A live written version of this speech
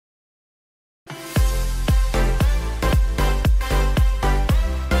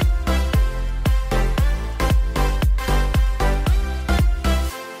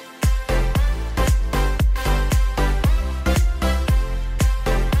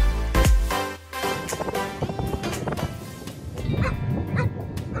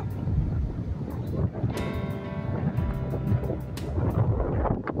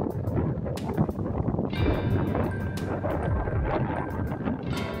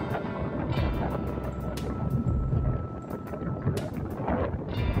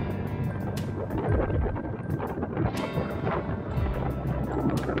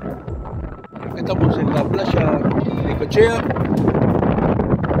Necochea,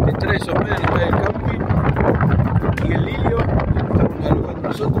 que trae esos medios del camping, y el Lilio, estamos alojando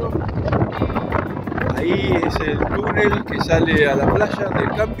nosotros. Ahí es el túnel que sale a la playa del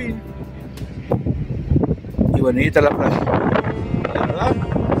camping. Y bueno, ahí está la playa. La verdad,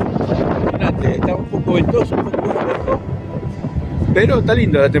 imagínate, está un poco ventoso, un poco fresco, pero está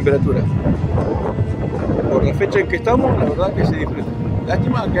linda la temperatura. Por la fecha en que estamos, la verdad que se disfruta.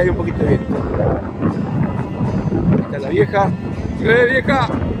 Lástima que hay un poquito de viento. Ahí está la vieja. ¡Vieja!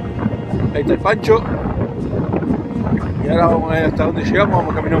 Ahí está el Pancho. Y ahora vamos a ver hasta dónde llegamos,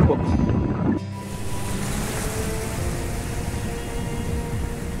 vamos a caminar un poco.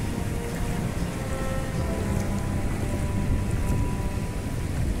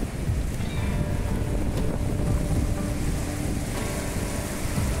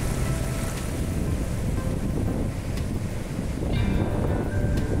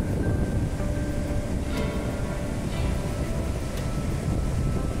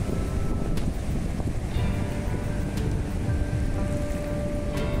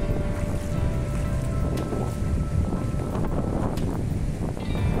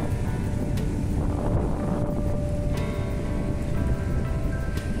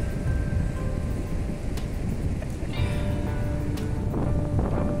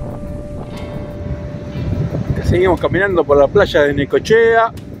 Seguimos caminando por la playa de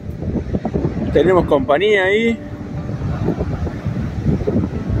Necochea. Tenemos compañía ahí.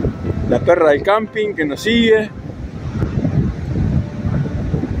 La perra del camping que nos sigue.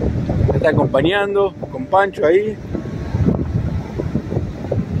 Me está acompañando con Pancho ahí.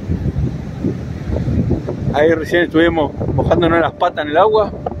 Ahí recién estuvimos mojándonos las patas en el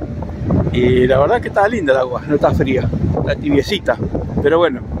agua. Y la verdad que estaba linda el agua, no está fría. Está tibiecita. Pero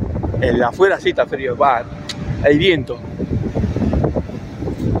bueno, afuera sí está frío. Va, hay viento.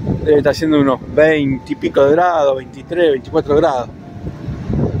 Debe estar haciendo unos 20 y pico de grados, 23, 24 grados.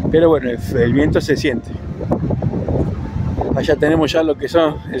 Pero bueno, el viento se siente. Allá tenemos ya lo que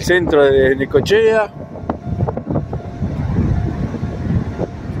son el centro de Necochea.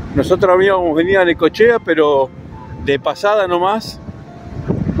 Nosotros habíamos venido a Necochea, pero de pasada nomás.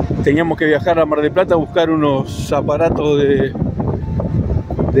 Teníamos que viajar a Mar del Plata a buscar unos aparatos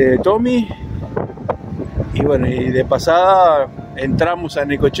de Tommy. Y bueno, y de pasada entramos a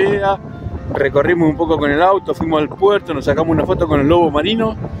Necochea, recorrimos un poco con el auto, fuimos al puerto, nos sacamos una foto con el lobo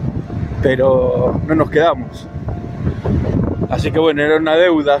marino, pero no nos quedamos. Así que bueno, era una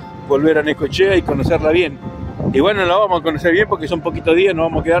deuda volver a Necochea y conocerla bien. Y bueno, la vamos a conocer bien porque son poquitos días, nos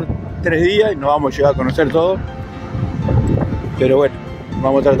vamos a quedar 3 días y no vamos a llegar a conocer todo. Pero bueno,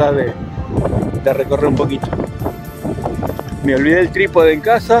 vamos a tratar de recorrer un poquito. Me olvidé el trípode en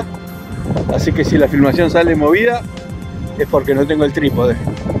casa. Así que si la filmación sale movida es porque no tengo el trípode.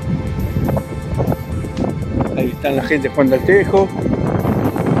 Ahí están la gente jugando al tejo.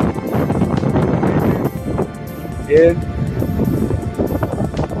 Bien.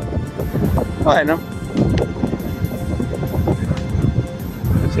 Bueno.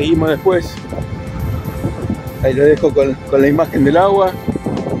 Seguimos después. Ahí lo dejo con la imagen del agua.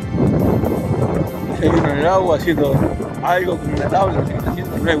 Hay uno en el agua haciendo algo con una tabla, no sé qué está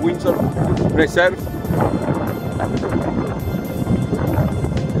haciendo. No es windsurf, no es surf.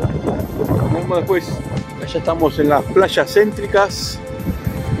 Vamos después. Allá estamos en las playas céntricas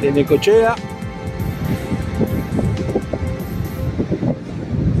de Necochea.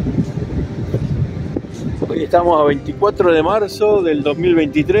 Hoy estamos a 24 de marzo del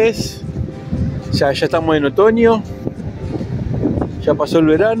 2023. Ya estamos en otoño. Ya pasó el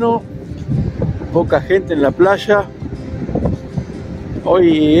verano. Poca gente en la playa.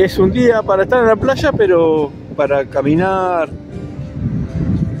 Hoy es un día para estar en la playa, pero para caminar,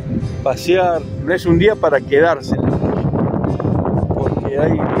 pasear. No es un día para quedarse en la playa, porque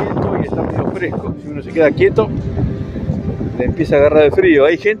hay viento y está medio fresco. Si uno se queda quieto, le empieza a agarrar el frío.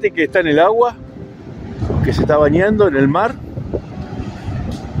 Hay gente que está en el agua, que se está bañando en el mar.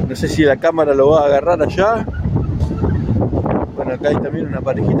 No sé si la cámara lo va a agarrar allá. Bueno, acá hay también una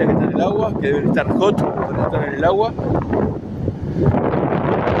parejita que está en el agua, que deben estar hot para estar en el agua.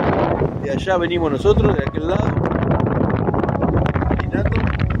 De allá venimos nosotros, de aquel lado, caminando.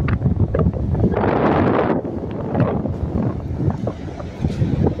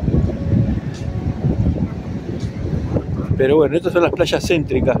 Pero bueno, estas son las playas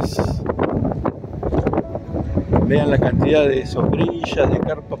céntricas. Vean la cantidad de sombrillas, de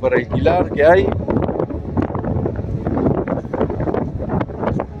carpa para alquilar que hay.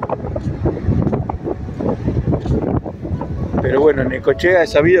 Pero bueno, Necochea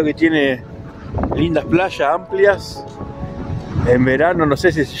es sabido que tiene lindas playas amplias. En verano no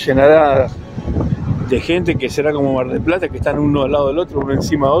sé si se llenará de gente que será como Mar del Plata, que están uno al lado del otro, uno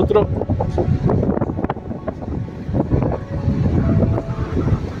encima de otro.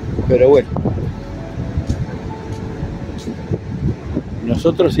 Pero bueno,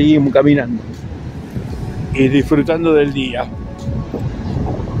 nosotros seguimos caminando y disfrutando del día.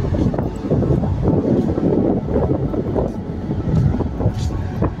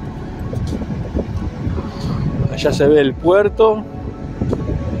 Allá se ve el puerto.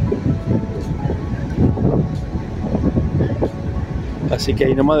 Así que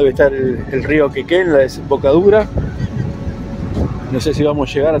ahí nomás debe estar el río Quequén, la desembocadura. No sé si vamos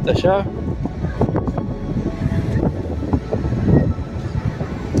a llegar hasta allá.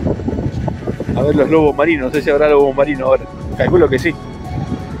 A ver los lobos marinos, no sé si habrá lobos marinos ahora. Calculo que sí.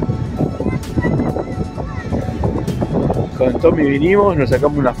 Con Tommy vinimos, nos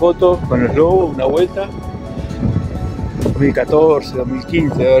sacamos una foto con los lobos, una vuelta. 2014,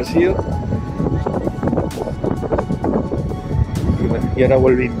 2015 debe haber sido. Y bueno, y ahora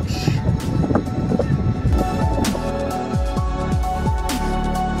volvimos.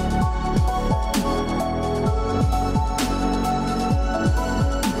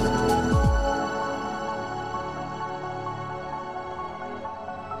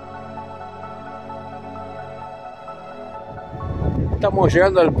 Estamos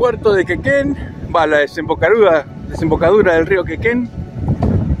llegando al puerto de Quequén, va la desembocadura del río Quequén.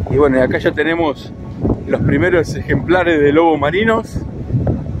 Y bueno, acá ya tenemos los primeros ejemplares de lobos marinos.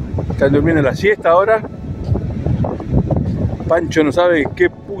 Están durmiendo la siesta ahora. Pancho no sabe qué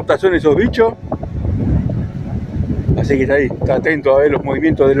putas son esos bichos, así que está ahí, está atento a ver los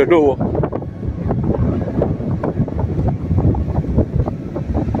movimientos de los lobos.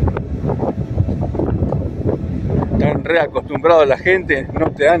 Están re acostumbrados a la gente,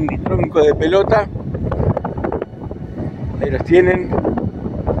 no te dan ni tronco de pelota. Ahí los tienen,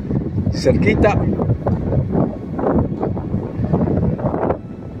 cerquita.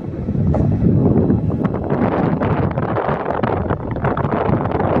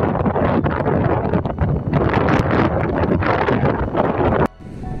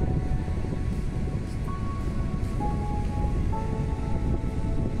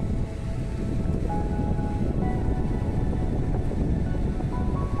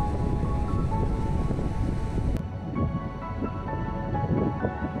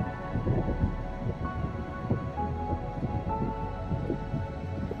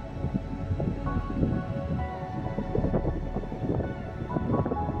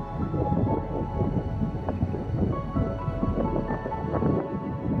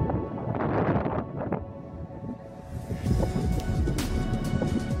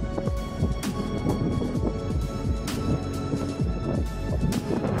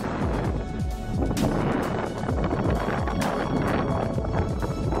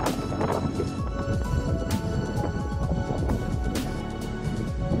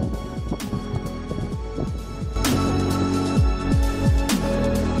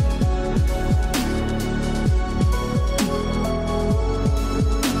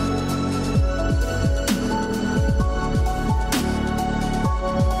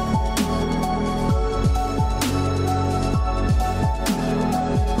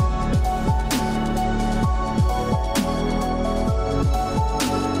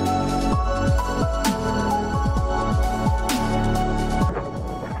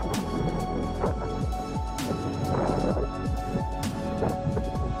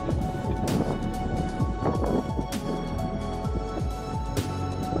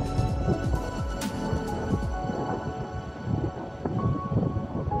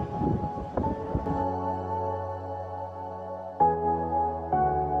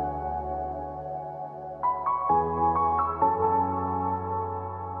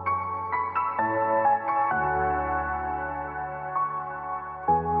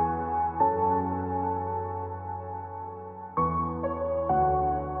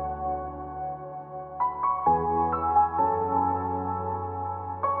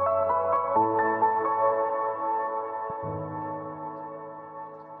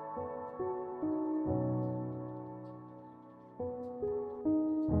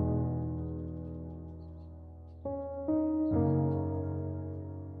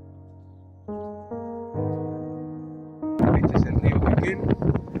 Este es el río Quequén.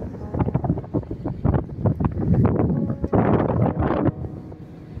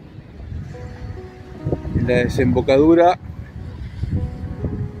 La desembocadura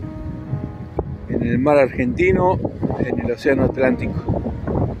en el mar argentino, en el océano Atlántico.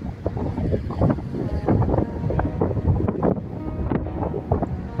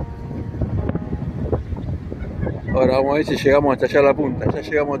 Ahora vamos a ver si llegamos hasta allá a la punta. Ya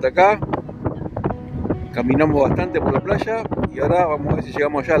llegamos hasta acá. Caminamos bastante por la playa y ahora vamos a ver si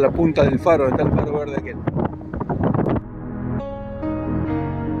llegamos allá a la punta del faro, donde está el faro verde aquel.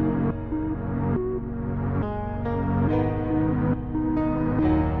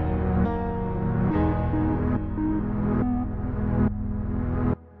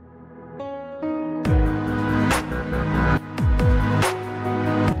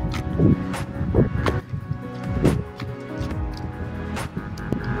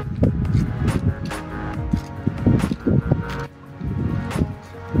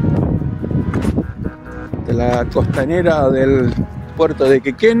 De la costanera del puerto de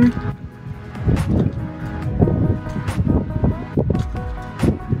Quequén.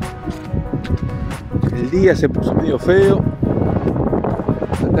 El día se puso medio feo.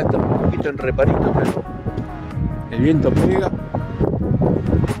 Acá está un poquito en reparito, pero el viento pega.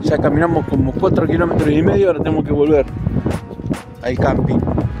 Ya caminamos como 4,5 kilómetros, ahora tenemos que volver al camping.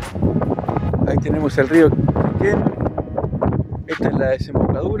 Ahí tenemos el río Quequén. Esta es la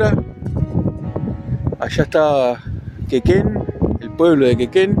desembocadura. Allá está Quequén, el pueblo de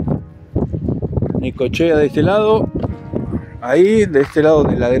Quequén. Necochea de este lado. Ahí, de este lado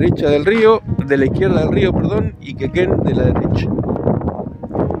de la derecha del río, de la izquierda del río, perdón, y Quequén de la derecha.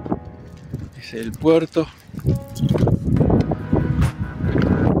 Ese es el puerto.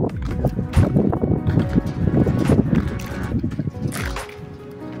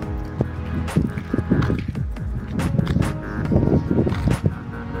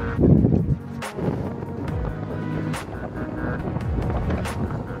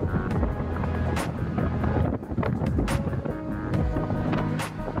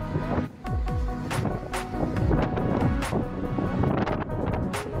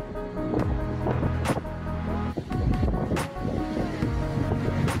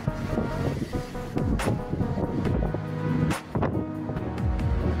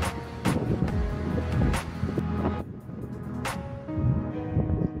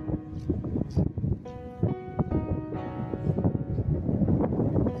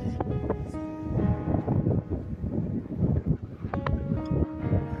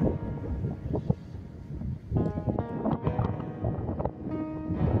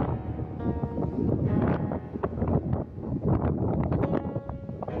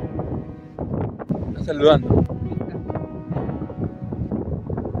 Saludando.